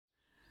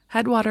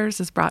Headwaters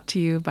is brought to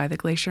you by the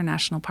Glacier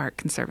National Park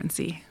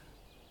Conservancy.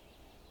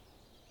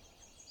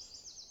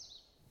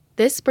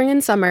 This spring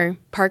and summer,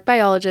 park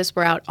biologists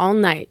were out all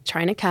night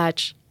trying to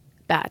catch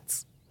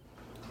bats.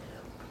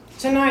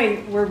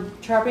 Tonight, we're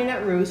trapping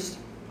at roost.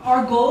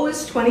 Our goal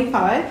is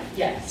 25.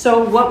 Yes.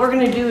 So what we're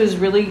going to do is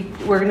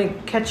we're going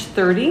to catch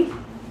 30.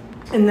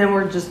 And then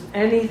we're just,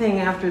 anything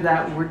after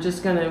that,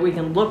 we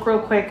can look real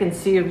quick and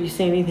see if you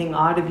see anything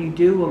odd. If you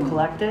do, we'll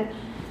collect it.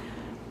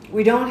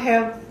 We don't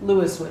have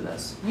Lewis with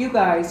us. You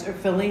guys are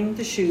filling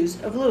the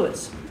shoes of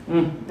Lewis.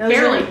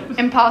 Barely.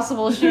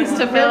 Impossible shoes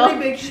to fill. Really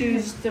big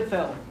shoes to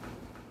fill.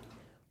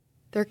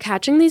 They're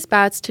catching these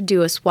bats to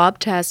do a swab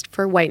test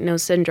for white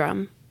nose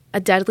syndrome, a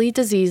deadly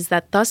disease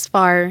that thus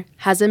far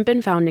hasn't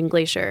been found in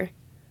Glacier.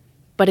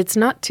 But it's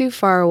not too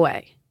far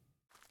away.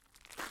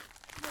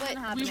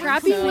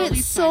 Trapping went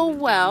so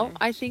well.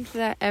 I think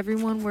that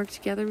everyone worked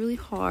together really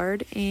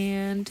hard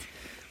and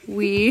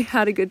we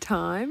had a good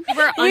time. We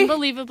were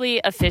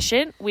unbelievably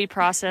efficient. We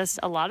processed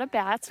a lot of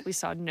bats. We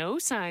saw no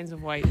signs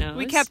of white nose.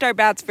 We kept our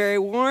bats very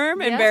warm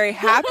and very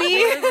happy.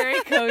 They were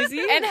very cozy.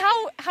 And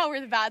how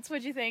were the bats?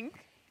 What'd you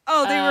think?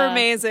 Oh, they were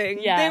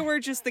amazing. Yeah. They were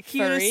just the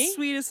cutest, Furry.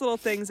 sweetest little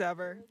things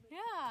ever.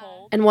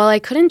 Yeah. And while I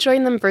couldn't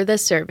join them for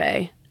this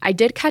survey, I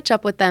did catch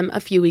up with them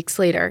a few weeks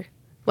later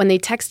when they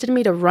texted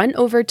me to run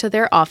over to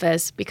their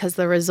office because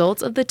the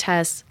results of the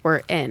tests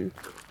were in.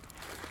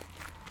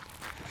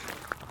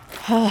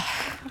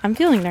 I'm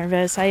feeling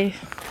nervous. I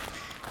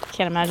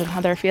can't imagine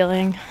how they're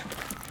feeling.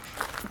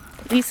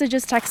 Lisa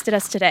just texted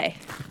us today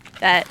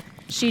that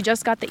she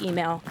just got the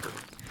email.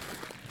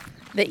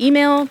 The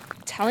email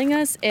telling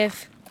us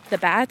if the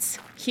bats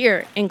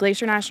here in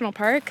Glacier National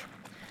Park,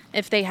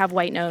 if they have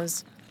white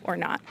nose or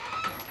not.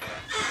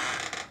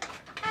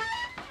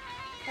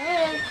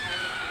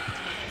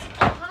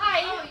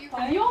 Hi.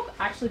 Have you all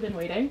actually been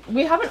waiting?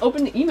 We haven't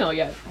opened the email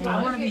yet.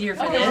 I want to be here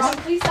for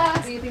this. Lisa.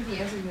 What do you think the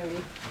answer's going to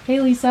be? Hey,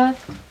 Lisa.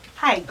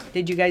 Hi.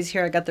 Did you guys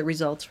hear I got the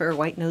results for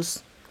white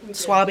nose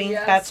swabbing,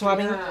 bat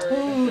swabbing?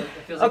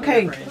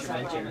 Okay.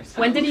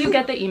 When did you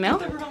get the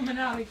email?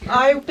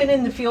 I've been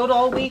in the field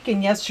all week,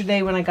 and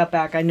yesterday when I got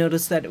back, I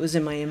noticed that it was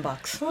in my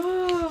inbox.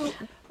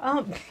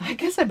 I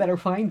guess I better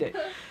find it.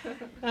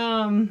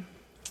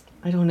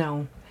 I don't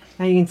know.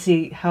 Now you can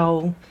see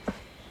how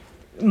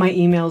my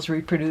emails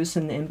reproduce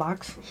in the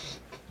inbox.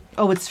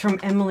 Oh, it's from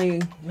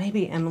Emily.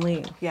 Maybe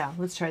Emily. Yeah,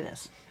 let's try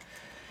this.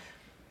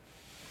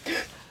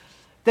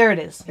 There it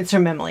is. It's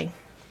from Emily.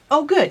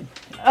 Oh, good.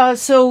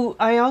 So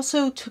I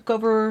also took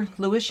over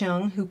Lewis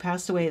Young, who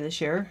passed away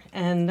this year,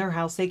 and their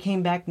house. They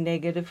came back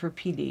negative for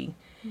PD.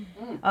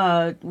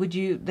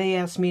 They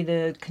asked me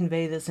to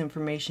convey this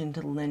information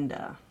to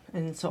Linda,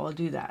 and so I'll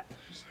do that.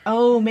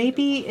 Oh,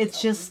 maybe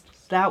it's just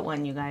that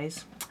one, you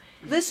guys.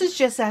 This is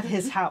just at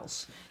his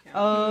house.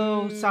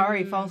 Oh,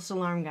 sorry, false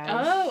alarm, guys.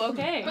 Oh,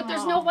 okay. But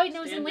there's no white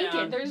nose in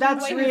Lincoln. There's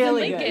That's no white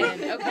really nose in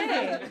Lincoln.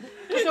 Okay.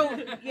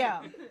 So,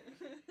 yeah.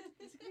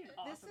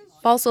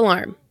 False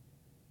alarm.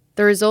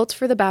 The results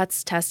for the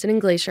bats tested in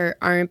Glacier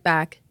aren't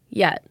back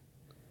yet.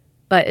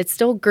 But it's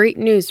still great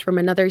news from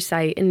another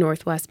site in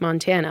northwest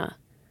Montana,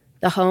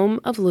 the home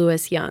of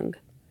Lewis Young.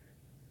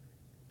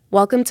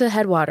 Welcome to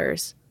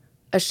Headwaters,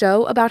 a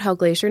show about how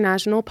Glacier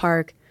National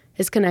Park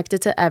is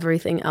connected to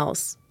everything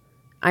else.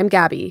 I'm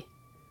Gabby.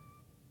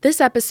 This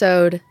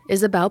episode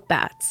is about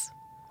bats.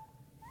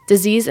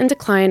 Disease and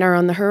decline are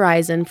on the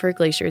horizon for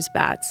Glacier's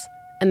bats,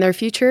 and their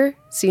future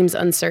seems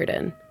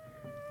uncertain.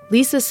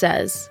 Lisa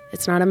says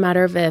it's not a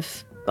matter of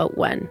if, but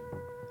when.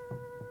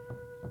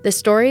 The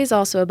story is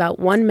also about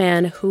one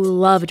man who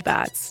loved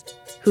bats,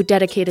 who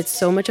dedicated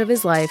so much of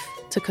his life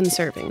to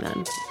conserving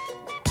them.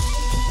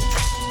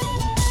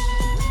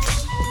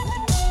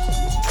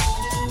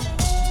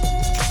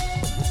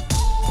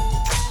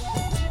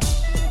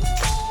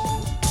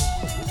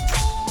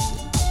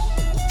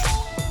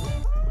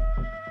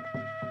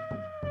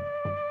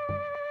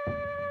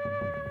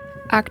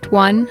 Act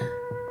 1,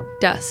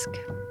 Dusk.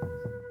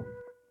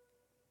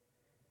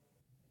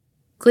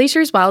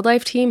 Glacier's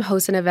wildlife team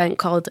hosts an event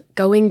called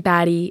Going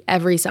Batty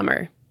every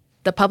summer.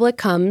 The public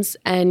comes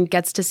and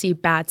gets to see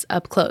bats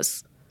up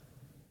close.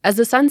 As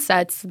the sun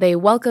sets, they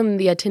welcome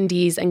the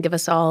attendees and give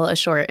us all a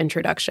short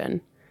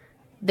introduction.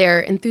 Their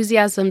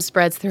enthusiasm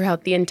spreads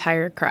throughout the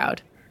entire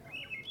crowd.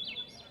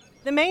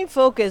 The main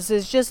focus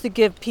is just to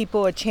give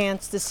people a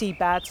chance to see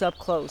bats up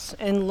close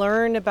and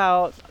learn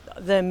about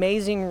the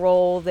amazing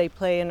role they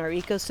play in our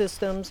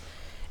ecosystems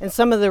and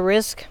some of the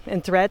risks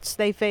and threats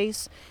they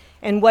face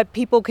and what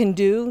people can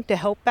do to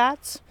help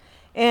bats.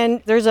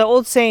 And there's an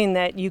old saying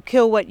that you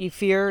kill what you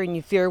fear and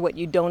you fear what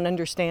you don't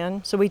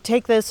understand. So we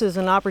take this as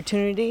an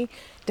opportunity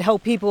to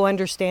help people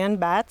understand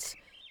bats.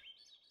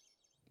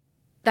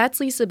 That's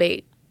Lisa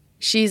Bate.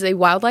 She's a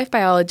wildlife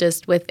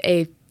biologist with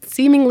a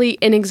seemingly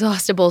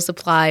inexhaustible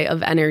supply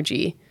of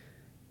energy.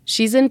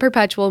 She's in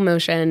perpetual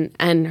motion,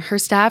 and her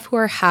staff, who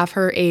are half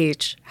her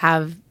age,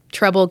 have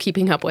trouble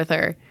keeping up with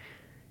her.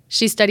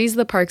 She studies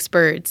the park's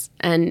birds,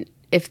 and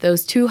if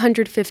those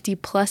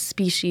 250-plus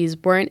species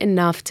weren't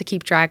enough to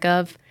keep track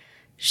of,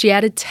 She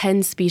added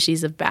 10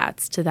 species of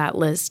bats to that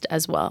list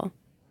as well.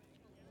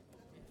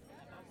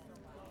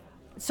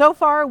 So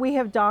far, we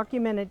have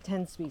documented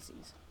 10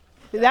 species.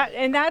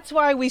 That's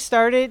why we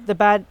started the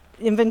bat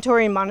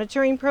inventory and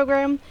monitoring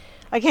program.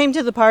 I came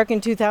to the park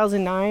in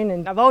 2009,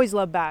 and I've always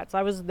loved bats.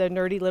 I was the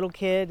nerdy little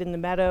kid in the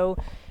meadow,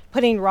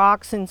 putting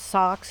rocks in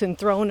socks and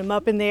throwing them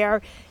up in the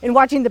air and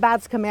watching the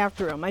bats come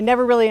after them. I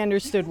never really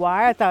understood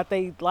why. I thought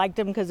they liked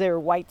them because they were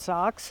white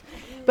socks.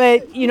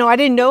 But, I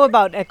didn't know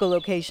about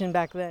echolocation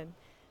back then.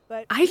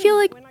 But I feel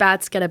like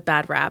bats get a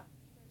bad rap.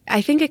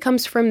 I think it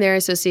comes from their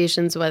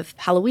associations with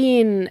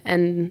Halloween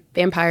and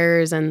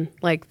vampires and,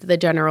 like, the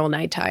general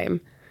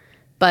nighttime.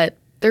 But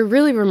they're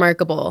really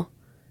remarkable.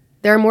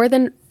 There are more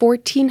than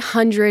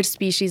 1,400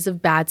 species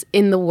of bats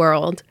in the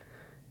world.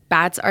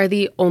 Bats are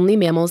the only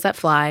mammals that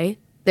fly.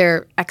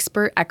 They're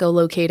expert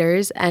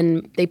echolocators,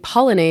 and they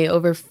pollinate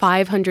over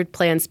 500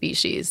 plant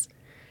species.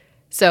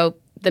 So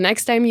the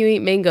next time you eat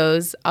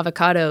mangoes,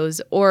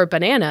 avocados, or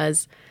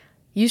bananas,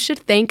 you should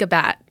thank a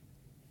bat.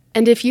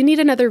 And if you need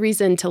another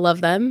reason to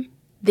love them,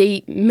 they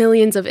eat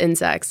millions of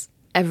insects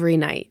every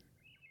night.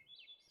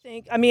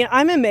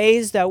 I'm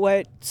amazed at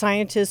what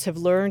scientists have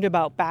learned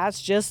about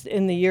bats just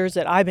in the years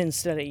that I've been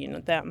studying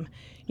them.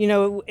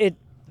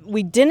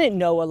 We didn't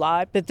know a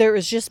lot, but there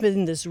has just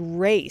been this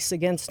race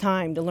against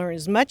time to learn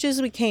as much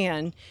as we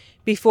can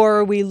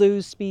before we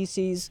lose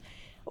species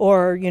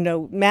or,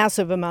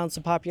 massive amounts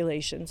of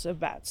populations of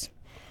bats.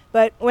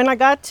 But when I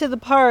got to the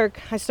park,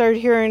 I started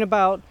hearing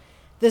about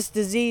this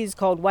disease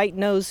called white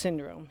nose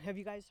syndrome. Have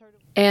you guys heard of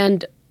it?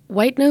 And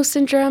white nose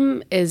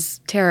syndrome is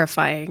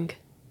terrifying.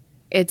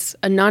 It's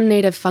a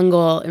non-native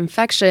fungal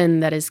infection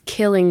that is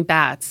killing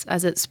bats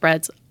as it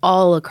spreads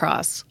all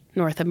across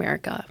North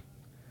America.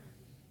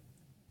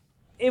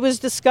 It was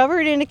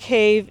discovered in a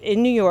cave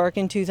in New York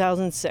in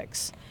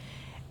 2006.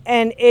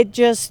 And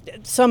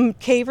some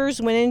cavers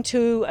went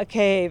into a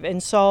cave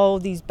and saw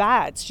these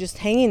bats just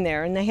hanging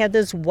there, and they had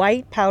this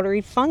white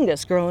powdery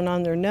fungus growing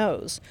on their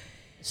nose.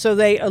 So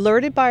they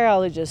alerted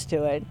biologists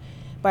to it.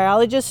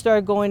 Biologists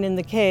started going in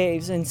the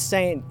caves and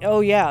saying, oh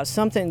yeah,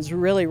 something's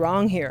really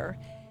wrong here.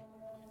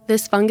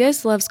 This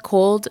fungus loves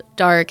cold,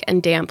 dark,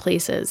 and damp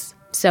places,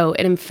 so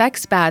it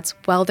infects bats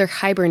while they're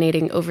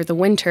hibernating over the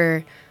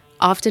winter,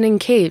 often in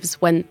caves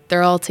when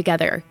they're all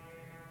together.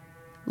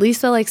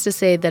 Lisa likes to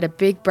say that a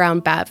big brown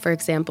bat, for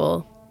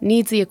example,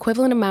 needs the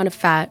equivalent amount of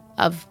fat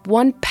of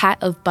 1 pat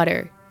of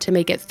butter to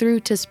make it through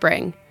to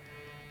spring.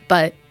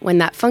 But when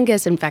that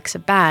fungus infects a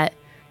bat,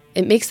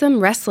 it makes them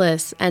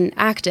restless and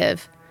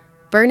active,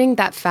 burning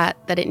that fat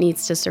that it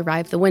needs to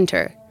survive the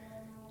winter.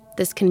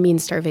 This can mean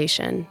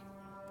starvation.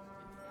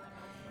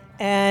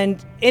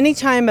 And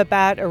anytime a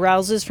bat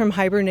arouses from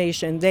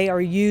hibernation, they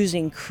are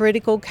using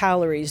critical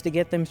calories to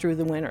get them through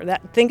the winter.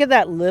 Think of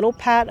that little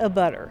pat of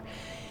butter.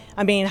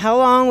 How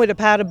long would a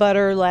pat of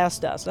butter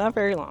last us? Not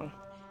very long.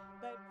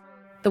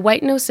 The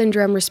white nose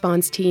syndrome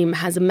response team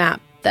has a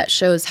map that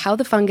shows how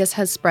the fungus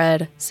has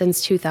spread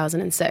since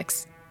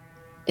 2006.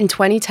 In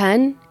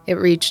 2010, it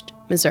reached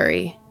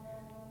Missouri.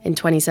 In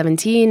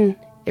 2017,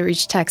 it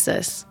reached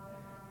Texas.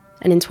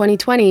 And in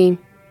 2020,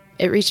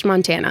 it reached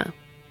Montana.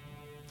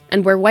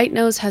 And where white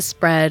nose has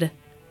spread,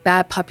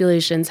 bat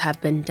populations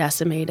have been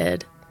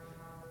decimated.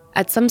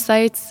 At some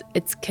sites,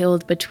 it's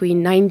killed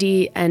between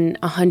 90 and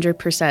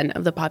 100%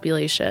 of the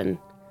population.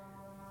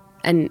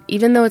 And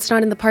even though it's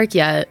not in the park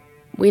yet,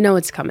 we know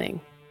it's coming.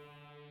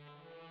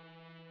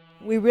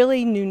 We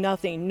really knew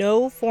nothing.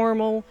 No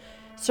formal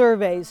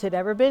surveys had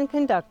ever been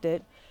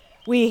conducted.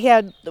 We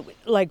had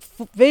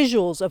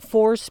visuals of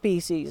 4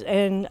 species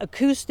and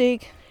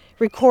acoustic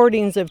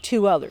recordings of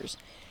 2 others.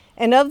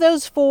 And of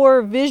those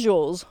 4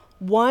 visuals,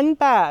 1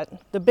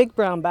 bat, the big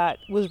brown bat,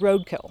 was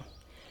roadkill.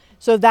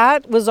 So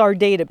that was our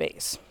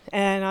database.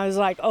 And I was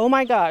like, oh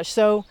my gosh.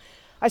 So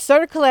I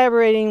started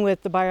collaborating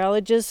with the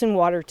biologists in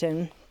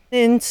Waterton.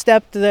 In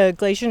stepped the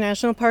Glacier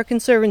National Park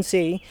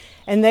Conservancy,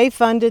 and they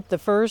funded the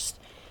first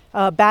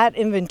bat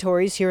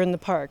inventories here in the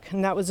park.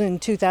 And that was in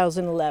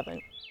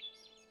 2011.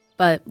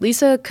 But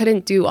Lisa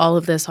couldn't do all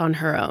of this on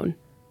her own.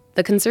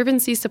 The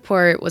Conservancy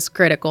support was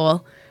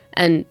critical,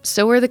 and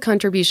so were the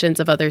contributions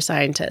of other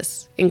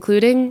scientists,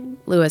 including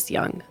Lewis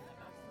Young.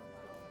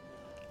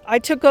 I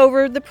took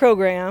over the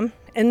program,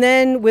 and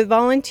then with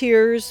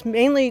volunteers,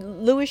 mainly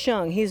Lewis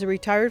Young, he's a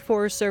retired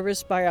Forest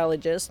Service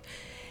biologist,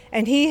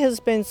 and he has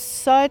been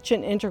such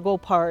an integral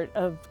part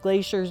of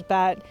Glacier's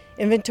bat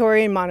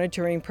inventory and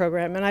monitoring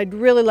program, and I'd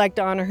really like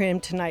to honor him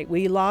tonight.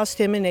 We lost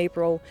him in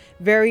April,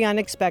 very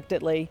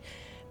unexpectedly,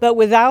 but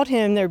without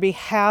him, there'd be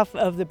half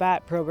of the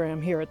bat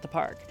program here at the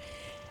park.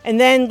 And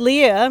then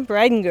Leah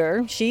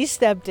Breidinger, she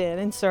stepped in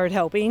and started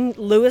helping.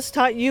 Lewis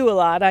taught you a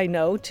lot, I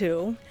know,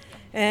 too.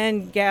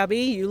 And Gabby,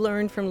 you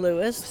learned from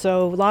Lewis.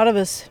 So a lot of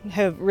us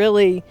have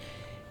really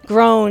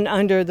grown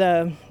under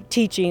the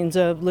teachings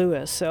of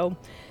Lewis. So,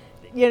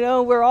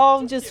 we're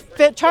all just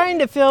trying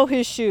to fill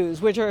his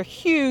shoes, which are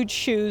huge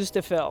shoes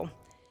to fill.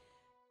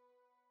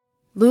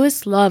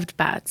 Lewis loved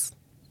bats.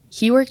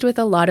 He worked with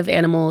a lot of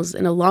animals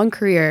in a long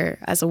career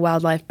as a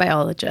wildlife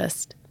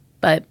biologist.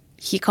 But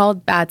He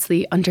called bats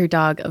the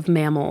underdog of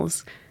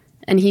mammals,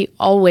 and he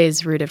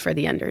always rooted for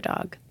the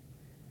underdog.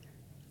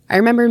 I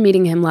remember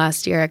meeting him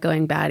last year at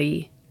Going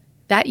Batty.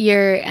 That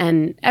year,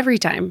 and every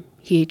time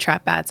he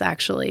trapped bats,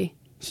 actually,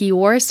 he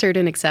wore a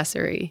certain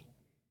accessory.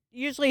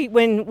 Usually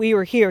when we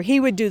were here, he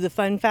would do the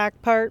fun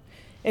fact part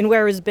and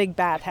wear his big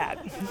bat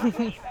hat.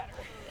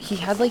 He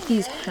had like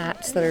these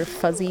hats that are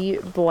fuzzy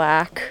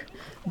black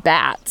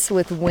bats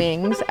with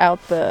wings out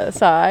the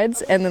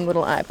sides and then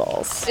little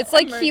eyeballs. It's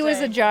like he was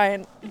a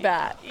giant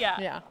bat.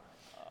 Yeah.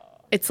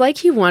 It's like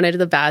he wanted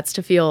the bats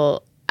to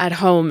feel at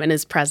home in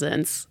his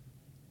presence.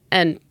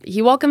 And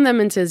he welcomed them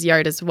into his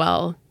yard as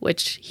well,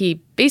 which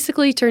he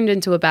basically turned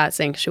into a bat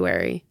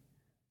sanctuary.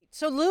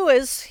 So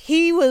Lewis,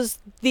 he was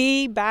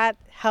the bat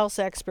house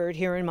expert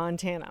here in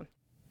Montana.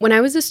 When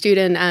I was a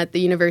student at the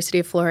University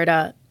of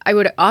Florida, I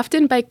would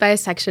often bike by a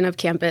section of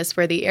campus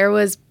where the air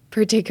was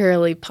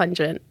particularly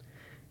pungent.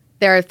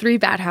 There are 3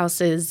 bat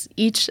houses,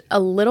 each a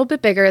little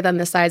bit bigger than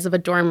the size of a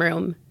dorm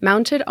room,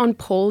 mounted on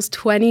poles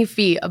 20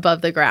 feet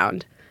above the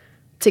ground.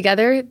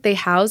 Together, they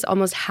house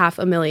almost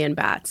 500,000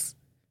 bats.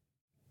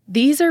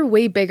 These are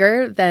way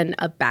bigger than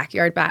a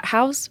backyard bat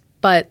house,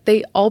 but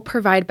they all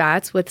provide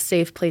bats with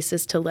safe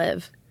places to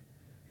live.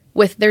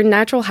 With their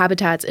natural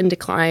habitats in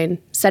decline,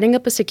 setting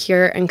up a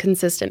secure and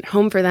consistent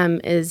home for them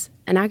is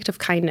an act of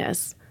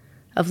kindness,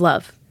 of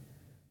love.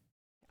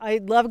 I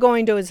love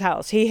going to his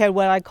house. He had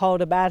what I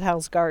called a bat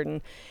house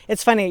garden.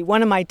 It's funny,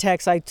 one of my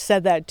texts I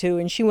said that to,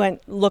 and she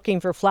went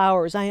looking for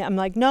flowers. I'm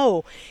like,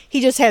 no,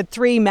 he just had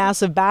 3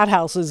 massive bat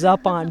houses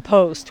up on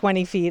posts,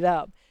 20 feet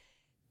up.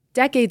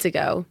 Decades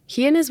ago,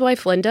 he and his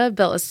wife Linda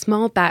built a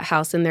small bat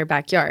house in their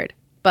backyard,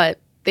 but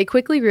they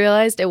quickly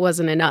realized it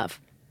wasn't enough.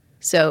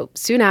 So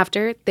soon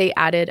after, they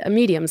added a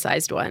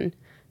medium-sized one,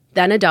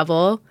 then a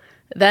double,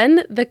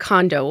 then the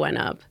condo went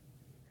up.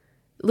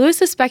 Lewis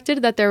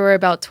suspected that there were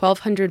about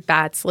 1,200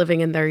 bats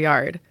living in their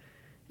yard,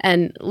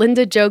 and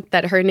Linda joked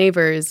that her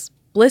neighbors,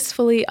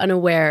 blissfully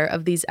unaware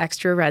of these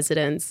extra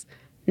residents,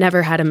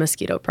 never had a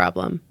mosquito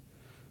problem.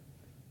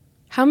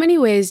 How many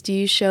ways do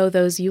you show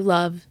those you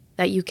love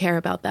that you care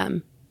about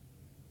them?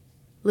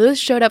 Lewis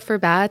showed up for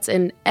bats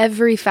in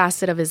every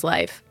facet of his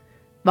life,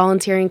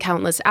 volunteering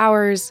countless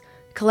hours,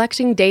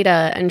 collecting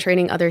data and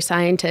training other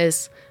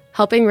scientists,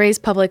 helping raise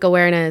public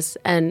awareness,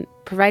 and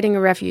providing a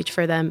refuge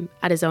for them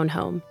at his own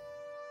home.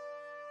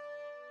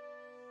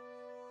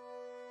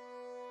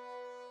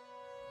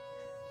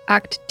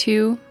 Act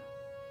 2,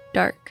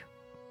 Dark.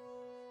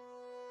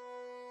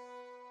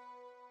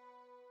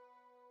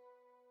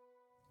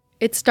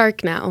 It's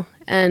dark now,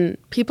 and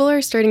people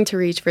are starting to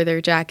reach for their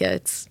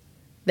jackets.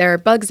 There are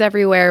bugs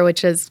everywhere,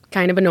 which is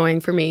kind of annoying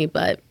for me,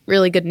 but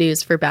really good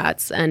news for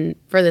bats and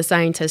for the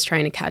scientists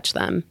trying to catch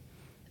them.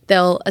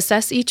 They'll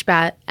assess each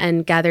bat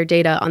and gather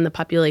data on the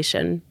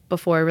population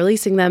before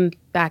releasing them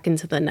back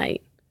into the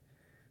night.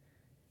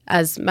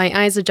 As my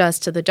eyes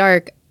adjust to the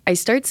dark, I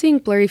start seeing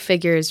blurry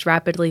figures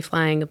rapidly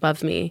flying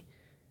above me.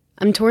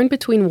 I'm torn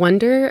between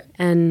wonder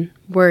and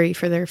worry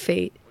for their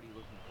fate.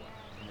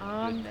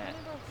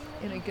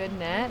 In a good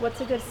net. What's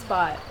a good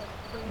spot?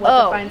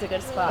 What defines a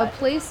good spot? A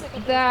place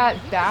that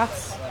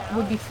bats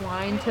would be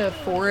flying to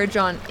forage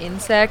on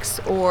insects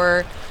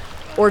or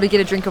to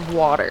get a drink of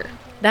water.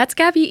 That's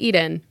Gabby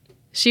Eden.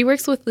 She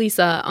works with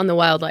Lisa on the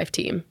wildlife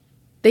team.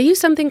 They use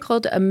something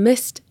called a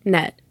mist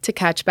net to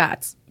catch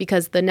bats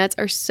because the nets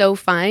are so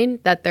fine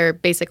that they're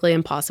basically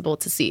impossible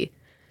to see,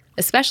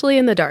 especially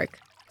in the dark.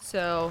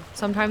 So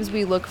sometimes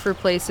we look for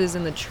places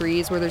in the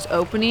trees where there's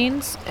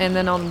openings, and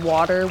then on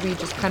water we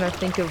just kind of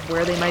think of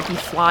where they might be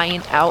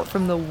flying out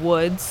from the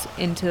woods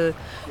to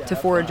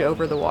forage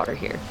over the water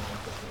here.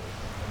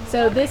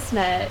 So this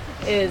net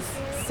is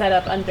set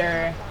up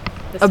under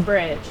this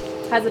bridge.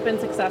 Has it been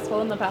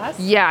successful in the past?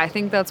 Yeah, I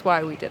think that's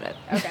why we did it.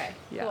 Okay,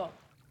 Yeah. cool.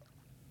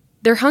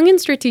 They're hung in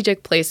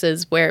strategic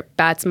places where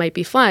bats might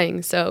be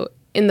flying, so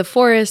in the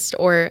forest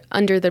or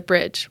under the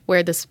bridge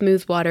where the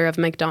smooth water of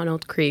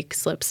McDonald Creek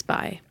slips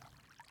by.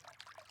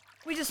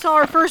 We just saw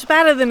our first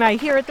bat of the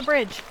night here at the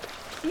bridge.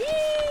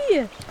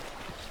 Yee!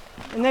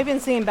 And they've been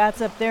seeing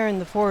bats up there in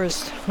the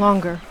forest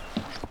longer.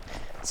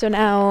 So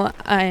now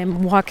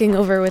I'm walking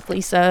over with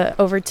Lisa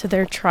over to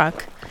their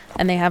truck,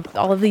 and they have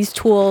all of these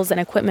tools and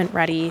equipment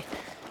ready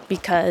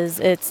because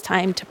it's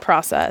time to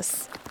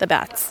process the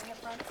bats.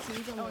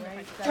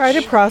 Try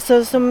to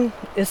process them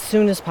as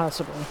soon as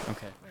possible.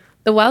 Okay.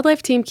 The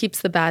wildlife team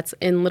keeps the bats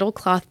in little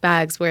cloth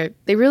bags where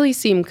they really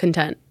seem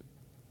content.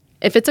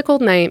 If it's a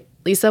cold night,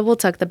 Lisa will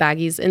tuck the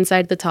baggies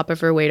inside the top of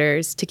her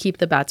waders to keep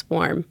the bats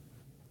warm.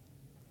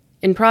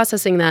 In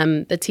processing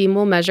them, the team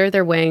will measure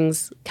their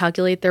wings,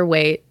 calculate their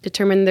weight,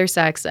 determine their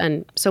sex,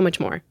 and so much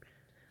more.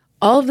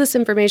 All of this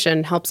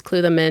information helps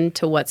clue them in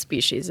to what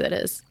species it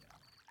is.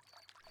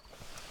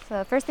 So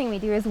the first thing we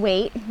do is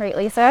weight, right,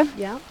 Lisa?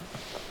 Yeah.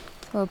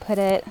 So we'll put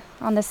it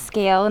on the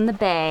scale in the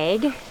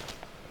bag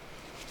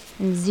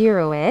and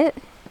zero it.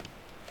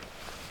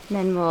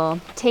 Then we'll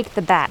take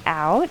the bat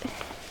out.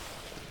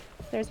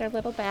 There's our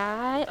little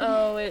bat.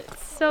 Oh,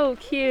 it's so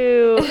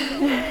cute.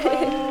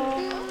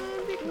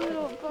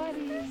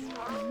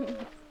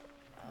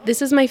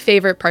 This is my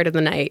favorite part of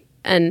the night,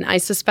 and I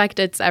suspect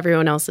it's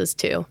everyone else's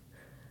too.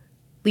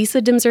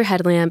 Lisa dims her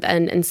headlamp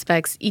and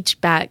inspects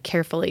each bat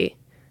carefully.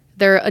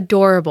 They're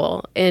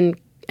adorable in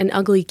an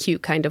ugly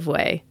cute kind of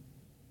way.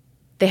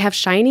 They have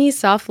shiny,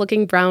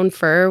 soft-looking brown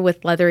fur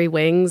with leathery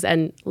wings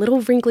and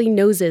little wrinkly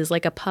noses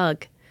like a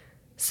pug.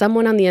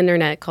 Someone on the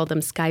internet called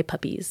them sky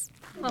puppies.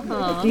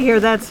 Do you hear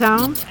that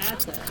sound?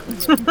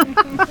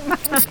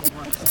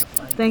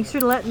 Thanks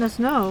for letting us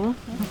know.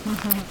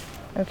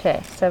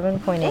 Okay,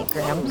 7.8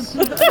 grams.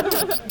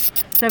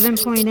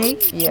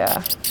 7.8?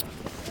 Yeah.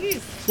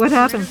 What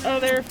happened? Oh,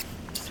 they're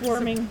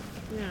swarming.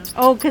 Yeah.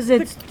 Oh, because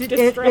it's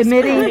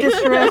emitting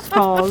distress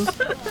calls.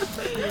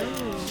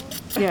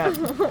 Yeah.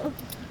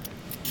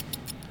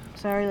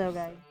 Sorry, little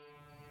guy.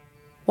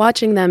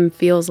 Watching them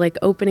feels like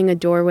opening a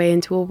doorway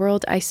into a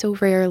world I so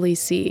rarely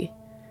see.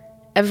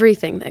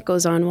 Everything that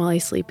goes on while I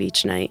sleep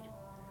each night.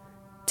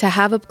 To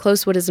have up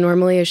close what is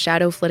normally a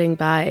shadow flitting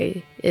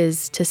by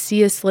is to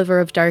see a sliver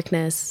of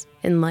darkness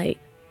in light.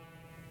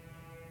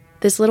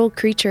 This little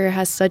creature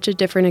has such a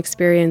different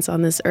experience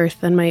on this earth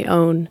than my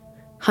own,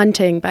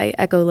 hunting by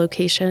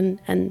echolocation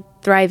and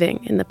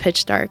thriving in the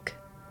pitch dark,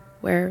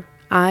 where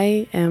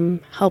I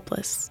am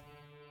helpless.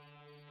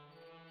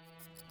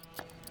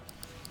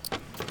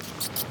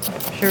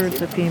 I'm sure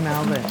it's a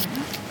female, but...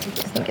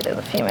 I think it is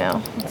a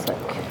female. It's like...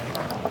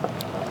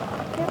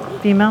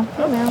 Female?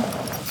 Female.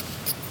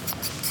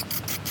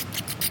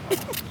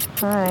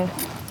 Hi.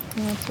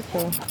 That's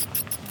okay.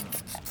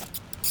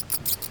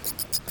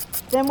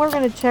 Then we're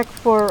going to check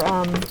for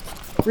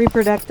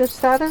reproductive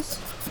status.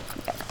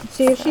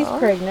 See if she's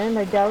pregnant.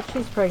 I doubt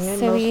she's pregnant.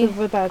 So Most of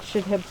the bats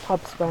should have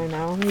pups by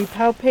now. And you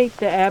palpate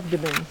the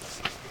abdomen.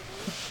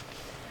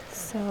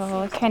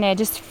 So kind of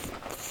just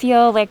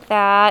feel like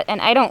that.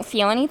 And I don't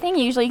feel anything.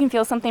 Usually you can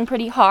feel something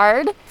pretty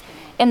hard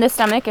in the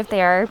stomach if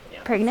they are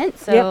pregnant.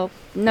 So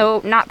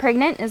no, not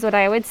pregnant is what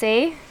I would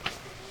say.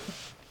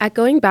 At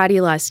Going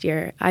Batty last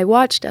year, I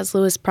watched as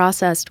Lewis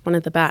processed one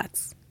of the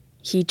bats.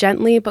 He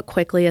gently but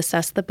quickly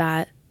assessed the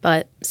bat,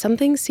 but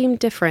something seemed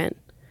different.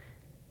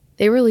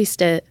 They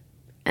released it,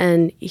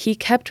 and he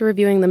kept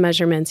reviewing the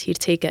measurements he'd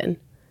taken.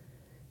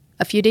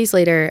 A few days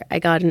later, I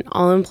got an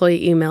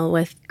all-employee email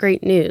with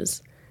great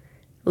news.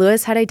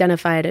 Lewis had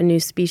identified a new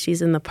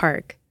species in the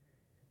park,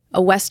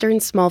 a western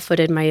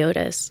small-footed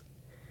myotis.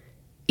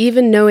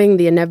 Even knowing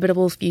the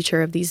inevitable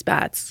future of these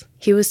bats,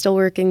 he was still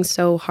working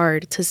so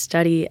hard to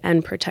study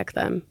and protect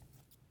them.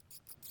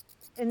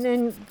 And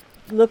then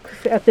look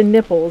at the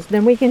nipples.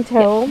 Then we can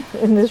tell,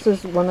 and this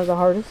is one of the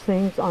hardest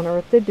things on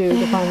earth to do,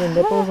 to find the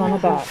nipples on a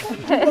bat.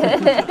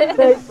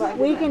 But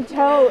we can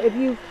tell, if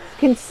you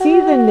can see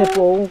the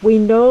nipple, we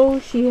know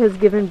she has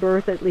given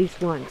birth at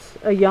least once.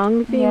 A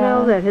young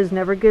female that has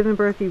never given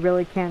birth, you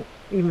really can't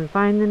even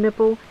find the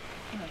nipple.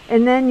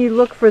 And then you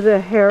look for the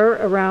hair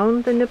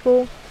around the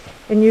nipple,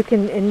 and you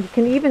can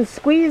even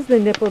squeeze the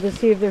nipple to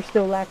see if they're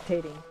still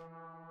lactating.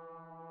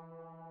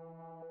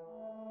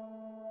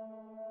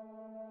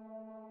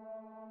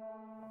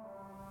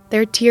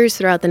 There are tears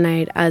throughout the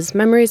night as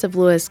memories of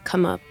Lewis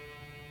come up.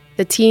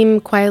 The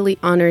team quietly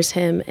honors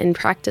him in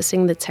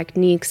practicing the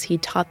techniques he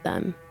taught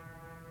them.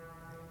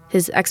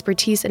 His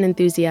expertise and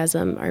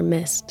enthusiasm are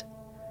missed,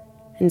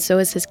 and so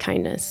is his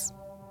kindness.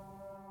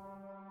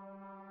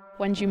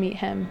 When did you meet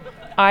him?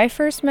 I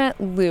first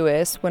met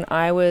Lewis when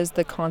I was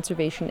the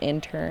conservation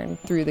intern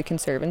through the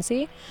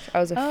Conservancy. I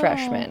was a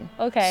freshman.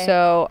 Okay.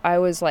 So I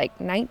was like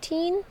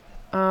 19.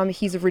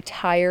 He's a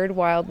retired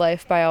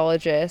wildlife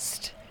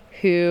biologist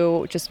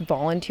who just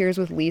volunteers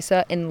with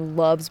Lisa and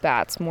loves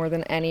bats more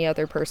than any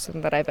other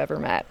person that I've ever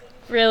met.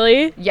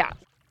 Really? Yeah.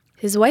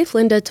 His wife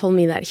Linda told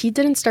me that he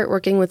didn't start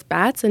working with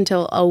bats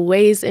until a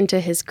ways into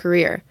his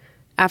career,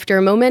 after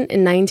a moment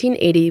in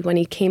 1980 when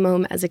he came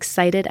home as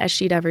excited as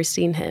she'd ever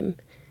seen him.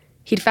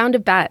 He'd found a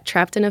bat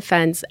trapped in a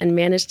fence and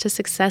managed to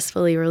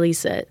successfully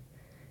release it.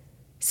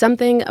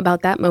 Something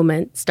about that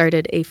moment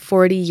started a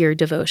 40-year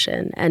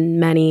devotion and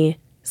many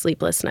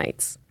sleepless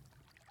nights.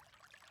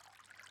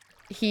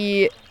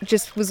 He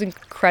just was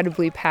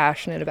incredibly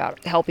passionate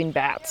about helping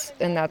bats,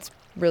 and that's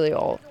really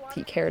all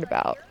he cared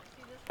about.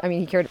 I mean,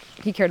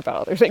 he cared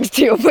about other things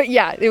too, but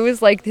yeah, it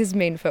was like his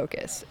main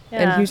focus.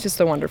 Yeah. And he was just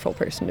a wonderful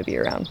person to be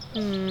around.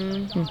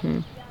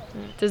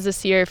 Does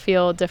this year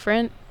feel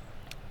different?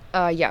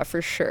 Yeah,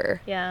 for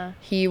sure. Yeah.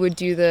 He would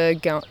do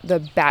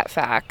the bat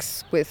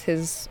facts with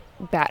his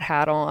bat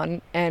hat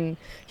on, and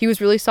he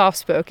was really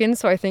soft-spoken,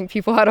 so I think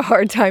people had a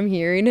hard time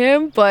hearing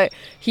him, but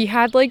he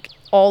had like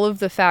all of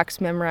the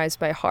facts memorized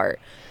by heart,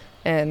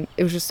 and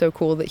it was just so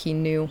cool that he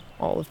knew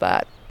all of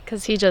that.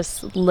 Because he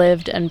just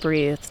lived and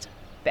breathed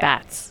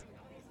bats.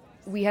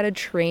 We had a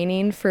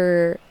training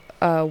for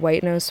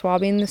white nose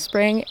swabbing this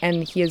spring,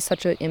 and he had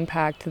such an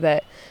impact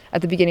that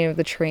at the beginning of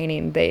the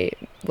training they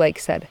like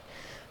said,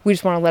 we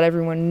just want to let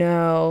everyone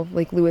know,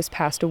 like, Lewis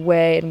passed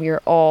away, and we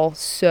are all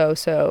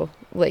so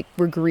like,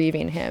 we're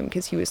grieving him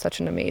because he was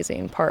such an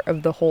amazing part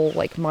of the whole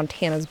like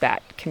Montana's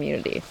bat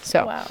community.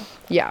 So Wow.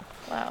 yeah,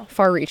 Wow.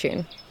 far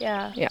reaching.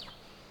 Yeah. Yeah.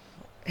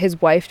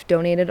 his wife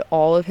donated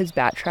all of his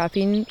bat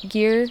trapping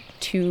gear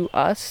to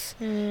us.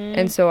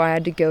 And so I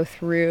had to go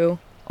through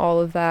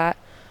all of that.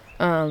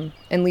 And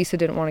Lisa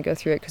didn't want to go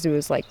through it because it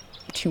was like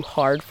too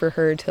hard for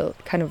her to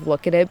kind of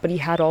look at it. But he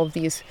had all of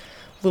these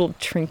little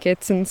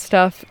trinkets and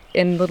stuff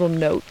and little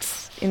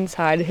notes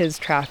inside his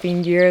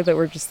trapping gear that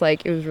were just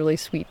like, it was really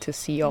sweet to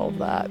see all of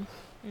that.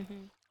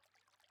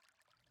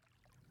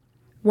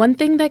 One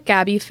thing that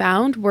Gabby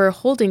found were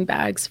holding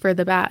bags for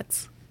the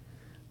bats.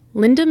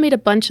 Linda made a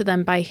bunch of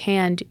them by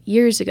hand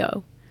years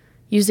ago,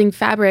 using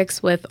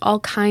fabrics with all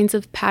kinds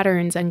of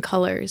patterns and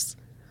colors.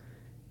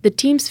 The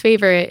team's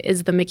favorite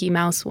is the Mickey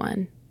Mouse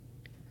one.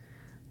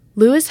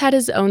 Lewis had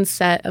his own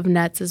set of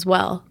nets as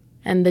well,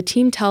 and the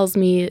team tells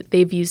me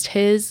they've used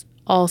his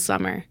all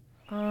summer.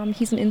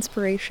 He's an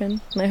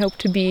inspiration, and I hope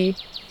to be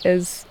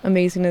as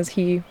amazing as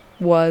he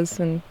was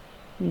and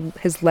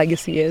his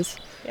legacy is.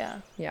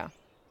 Yeah.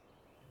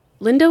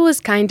 Linda was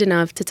kind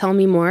enough to tell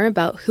me more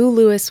about who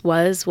Lewis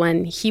was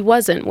when he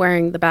wasn't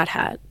wearing the bat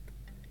hat.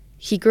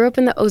 He grew up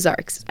in the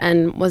Ozarks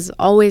and was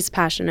always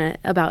passionate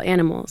about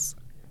animals.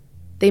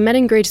 They met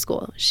in grade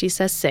school. She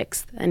says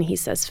 6th and he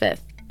says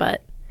 5th,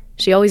 but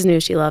she always knew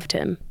she loved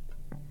him.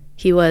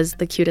 He was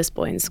the cutest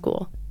boy in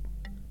school.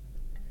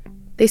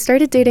 They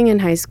started dating in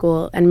high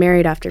school and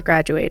married after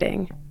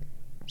graduating.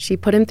 She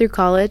put him through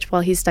college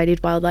while he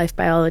studied wildlife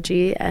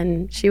biology,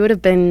 and she would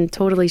have been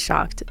totally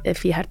shocked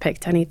if he had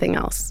picked anything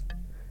else.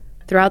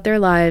 Throughout their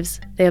lives,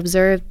 they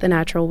observed the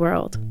natural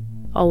world,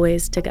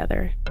 always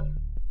together.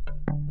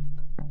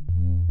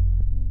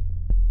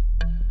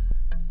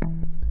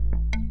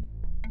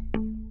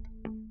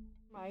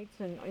 Mites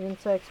and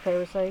insects,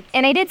 parasites.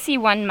 And I did see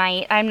one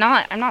mite. I'm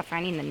not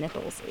finding the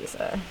nipples,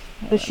 Lisa.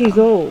 But she's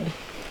old.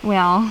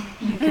 Well,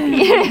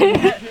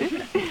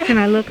 Can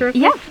I look her?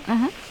 yeah.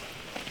 Uh-huh.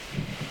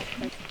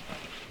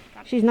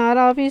 She's not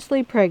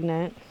obviously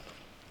pregnant.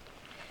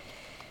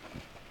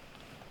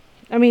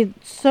 I mean,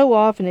 so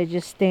often it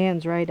just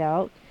stands right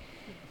out.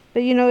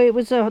 But you know, it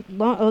was a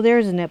long, oh,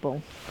 there's a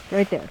nipple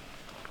right there.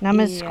 Now I'm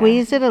going to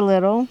squeeze it a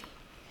little.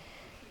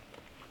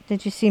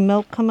 Did you see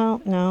milk come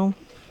out? No.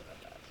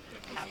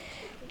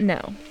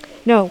 No.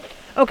 No.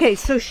 Okay,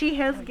 so she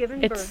has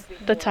given It's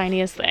birth. the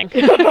tiniest thing.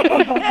 That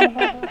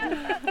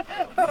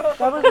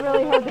was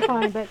really hard to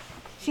find, but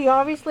she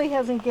obviously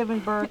hasn't given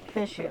birth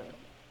this year.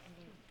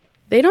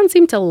 They don't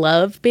seem to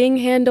love being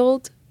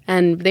handled,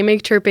 and they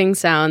make chirping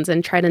sounds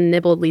and try to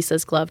nibble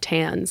Lisa's gloved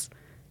hands.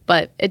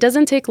 But it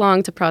doesn't take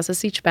long to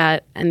process each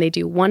bat, and they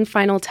do one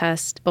final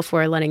test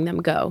before letting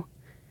them go.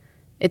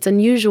 It's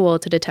unusual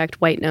to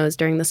detect white nose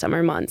during the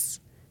summer months.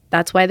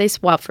 That's why they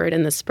swap for it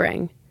in the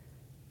spring.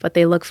 But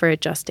they look for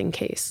it just in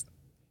case.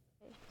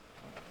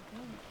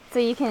 So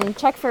you can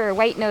check for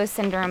white nose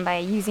syndrome by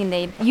using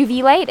the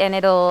UV light, and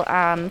it'll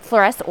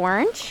fluoresce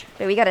orange.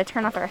 But we got to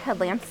turn off our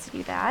headlamps to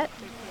do that.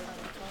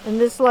 And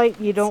this light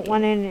you don't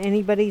want in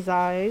anybody's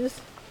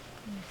eyes.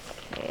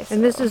 Okay,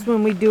 And this is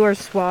when we do our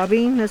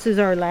swabbing. This is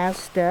our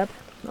last step.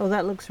 Oh,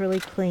 that looks really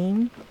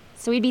clean.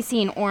 So we'd be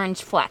seeing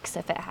orange flecks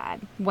if it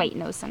had white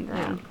nose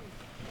syndrome.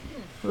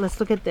 Let's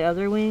look at the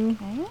other wing.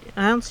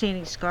 I don't see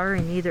any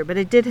scarring either, but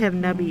it did have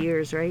nubby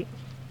ears, right?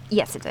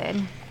 Yes, it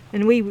did.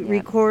 And we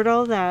record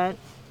all that.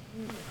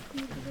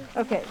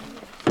 Okay.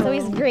 It's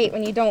always great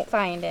when you don't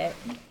find it.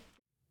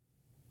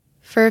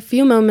 For a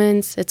few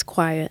moments, it's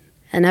quiet,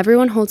 and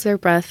everyone holds their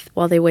breath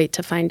while they wait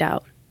to find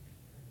out.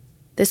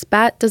 This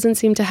bat doesn't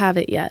seem to have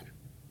it yet,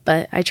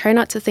 but I try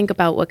not to think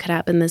about what could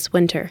happen this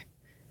winter,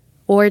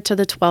 or to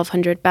the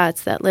 1,200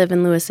 bats that live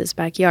in Lewis's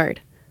backyard.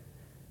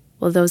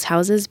 Will those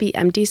houses be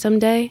empty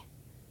someday?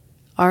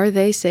 Are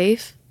they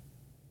safe?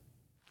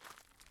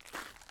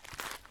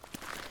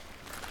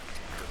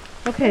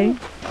 Okay.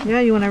 Yeah,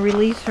 you want to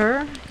release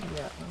her?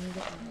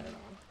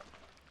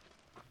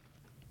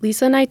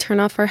 Lisa and I turn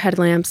off our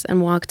headlamps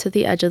and walk to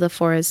the edge of the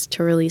forest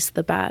to release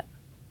the bat.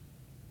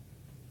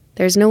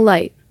 There's no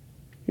light,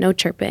 no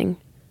chirping,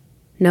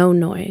 no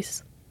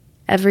noise.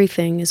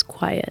 Everything is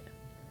quiet.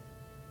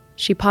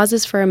 She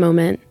pauses for a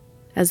moment,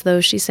 as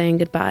though she's saying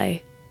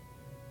goodbye,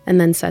 and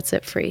then sets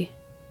it free.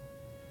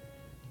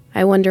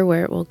 I wonder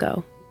where it will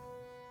go.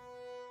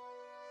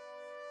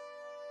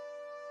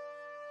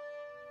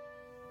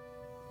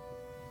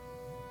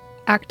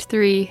 Act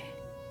 3,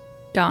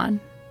 Dawn.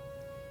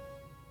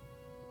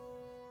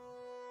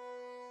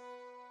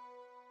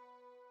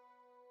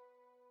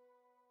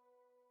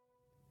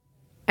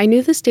 I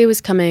knew this day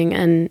was coming,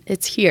 and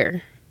it's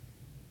here.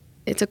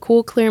 It's a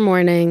cool, clear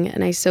morning,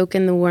 and I soak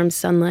in the warm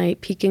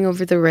sunlight peeking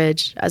over the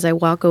ridge as I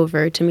walk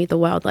over to meet the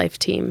wildlife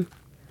team.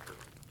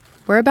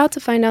 We're about to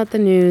find out the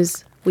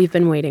news we've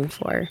been waiting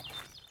for.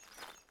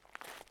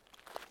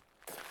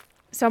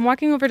 So I'm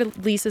walking over to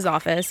Lisa's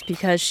office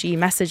because she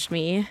messaged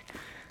me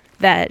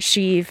that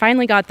she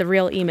finally got the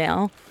real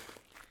email.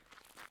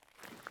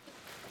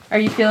 Are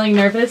you feeling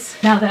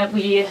nervous now that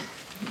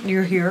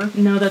You're here.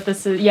 know that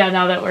this is,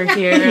 now that we're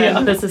here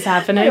and this is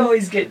happening? I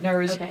always get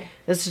nervous. Okay.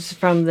 This is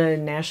from the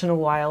National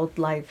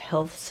Wildlife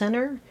Health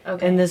Center.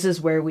 Okay. And this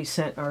is where we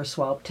sent our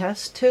swab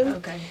test to.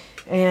 Okay.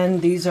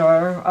 And these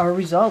are our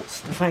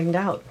results to find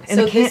out. And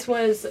So this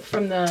was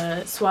from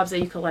the swabs that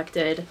you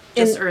collected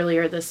just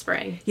earlier this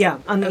spring? Yeah,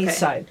 on the east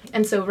side.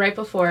 And so right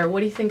before,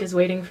 what do you think is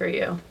waiting for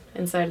you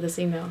inside of this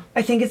email?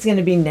 I think it's going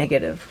to be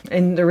negative.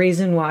 And the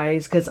reason why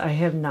is because I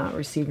have not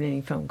received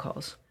any phone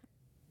calls.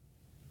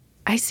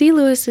 I see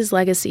Lewis's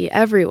legacy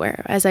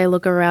everywhere as I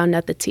look around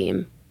at the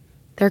team.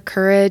 Their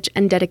courage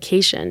and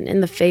dedication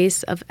in the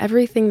face of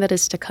everything that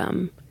is to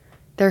come.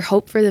 Their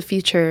hope for the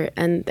future,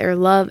 and their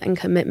love and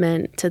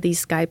commitment to these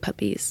sky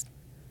puppies.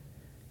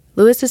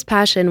 Lewis's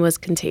passion was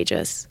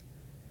contagious.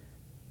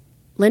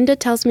 Linda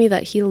tells me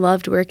that he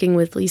loved working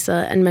with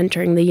Lisa and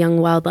mentoring the young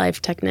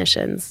wildlife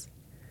technicians.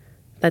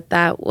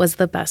 That was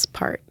the best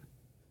part.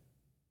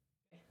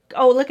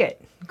 Oh, look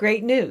it.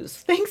 Great news.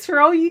 Thanks for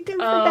all you do for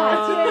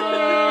that.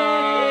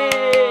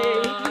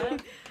 Yay!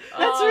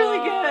 That's really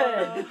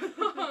good.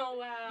 Oh,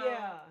 wow.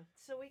 Yeah.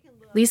 So we can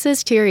look.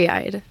 Lisa's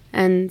teary-eyed,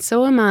 and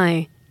so am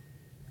I.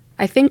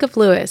 I think of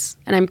Lewis,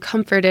 and I'm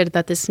comforted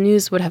that this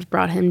news would have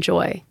brought him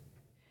joy.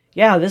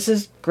 Yeah, this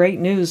is great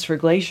news for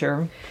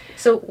Glacier.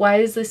 So why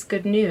is this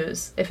good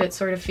news if it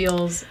sort of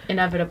feels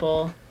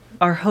inevitable?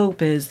 Our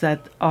hope is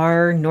that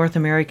our North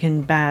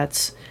American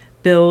bats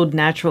build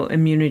natural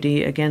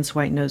immunity against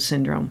white nose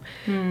syndrome.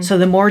 So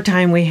the more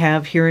time we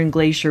have here in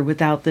Glacier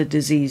without the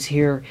disease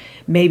here,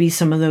 maybe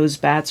some of those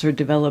bats are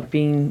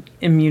developing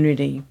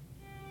immunity.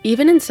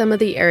 Even in some of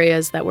the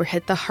areas that were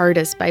hit the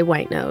hardest by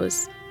white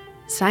nose,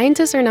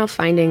 scientists are now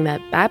finding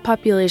that bat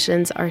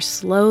populations are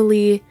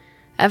slowly,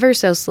 ever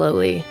so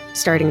slowly,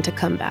 starting to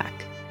come back.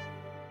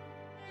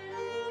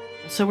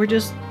 So we're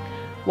just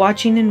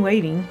watching and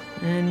waiting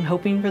and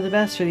hoping for the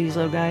best for these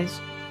little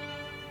guys.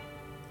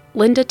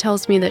 Linda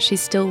tells me that she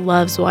still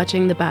loves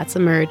watching the bats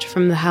emerge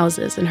from the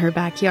houses in her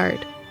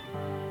backyard.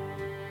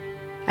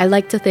 I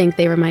like to think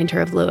they remind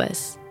her of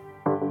Lewis.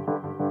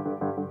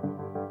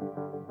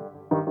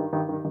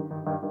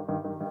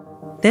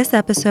 This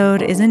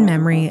episode is in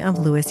memory of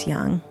Lewis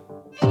Young.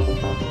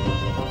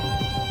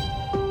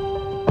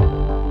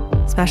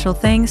 Special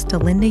thanks to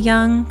Linda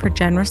Young for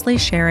generously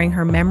sharing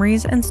her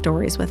memories and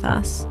stories with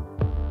us.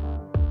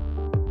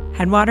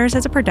 Headwaters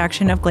is a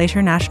production of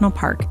Glacier National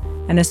Park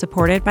and is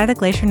supported by the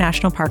Glacier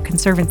National Park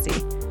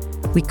Conservancy.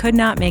 We could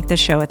not make this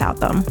show without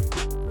them.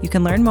 You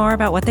can learn more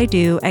about what they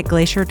do at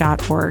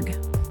glacier.org.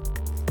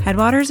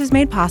 Headwaters is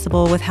made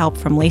possible with help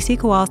from Lacey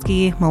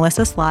Kowalski,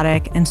 Melissa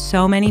Slottick, and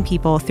so many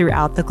people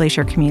throughout the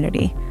Glacier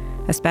community,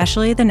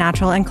 especially the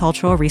natural and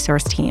cultural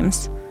resource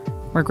teams.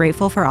 We're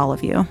grateful for all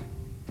of you.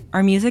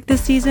 Our music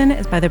this season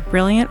is by the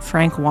brilliant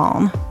Frank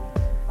Walm.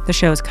 The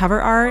show's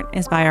cover art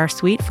is by our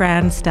sweet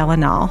friend Stella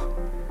Nall.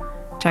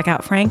 Check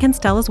out Frank and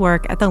Stella's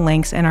work at the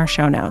links in our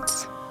show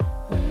notes.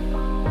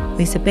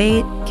 Lisa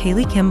Bate,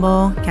 Kaylee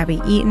Kimball,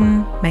 Gabby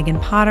Eaton, Megan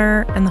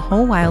Potter, and the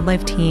whole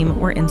wildlife team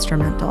were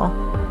instrumental.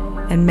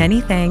 And many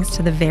thanks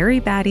to the very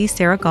batty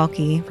Sarah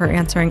Galke for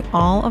answering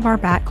all of our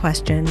bat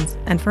questions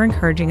and for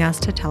encouraging us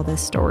to tell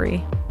this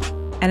story.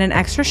 And an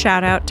extra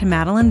shout out to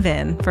Madeline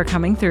Vinn for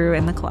coming through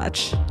in the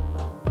clutch.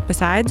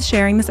 Besides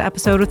sharing this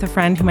episode with a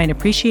friend who might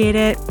appreciate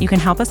it, you can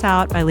help us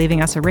out by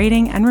leaving us a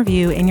rating and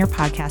review in your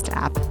podcast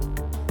app.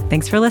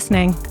 Thanks for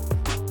listening.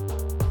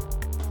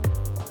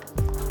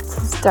 This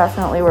is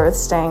definitely worth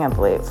staying up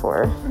late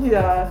for.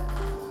 Yeah.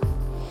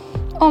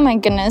 Oh my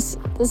goodness,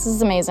 this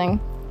is amazing.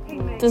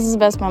 This is the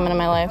best moment of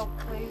my life.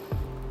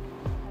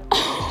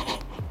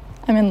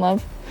 I'm in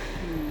love.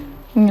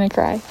 I'm gonna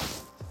cry.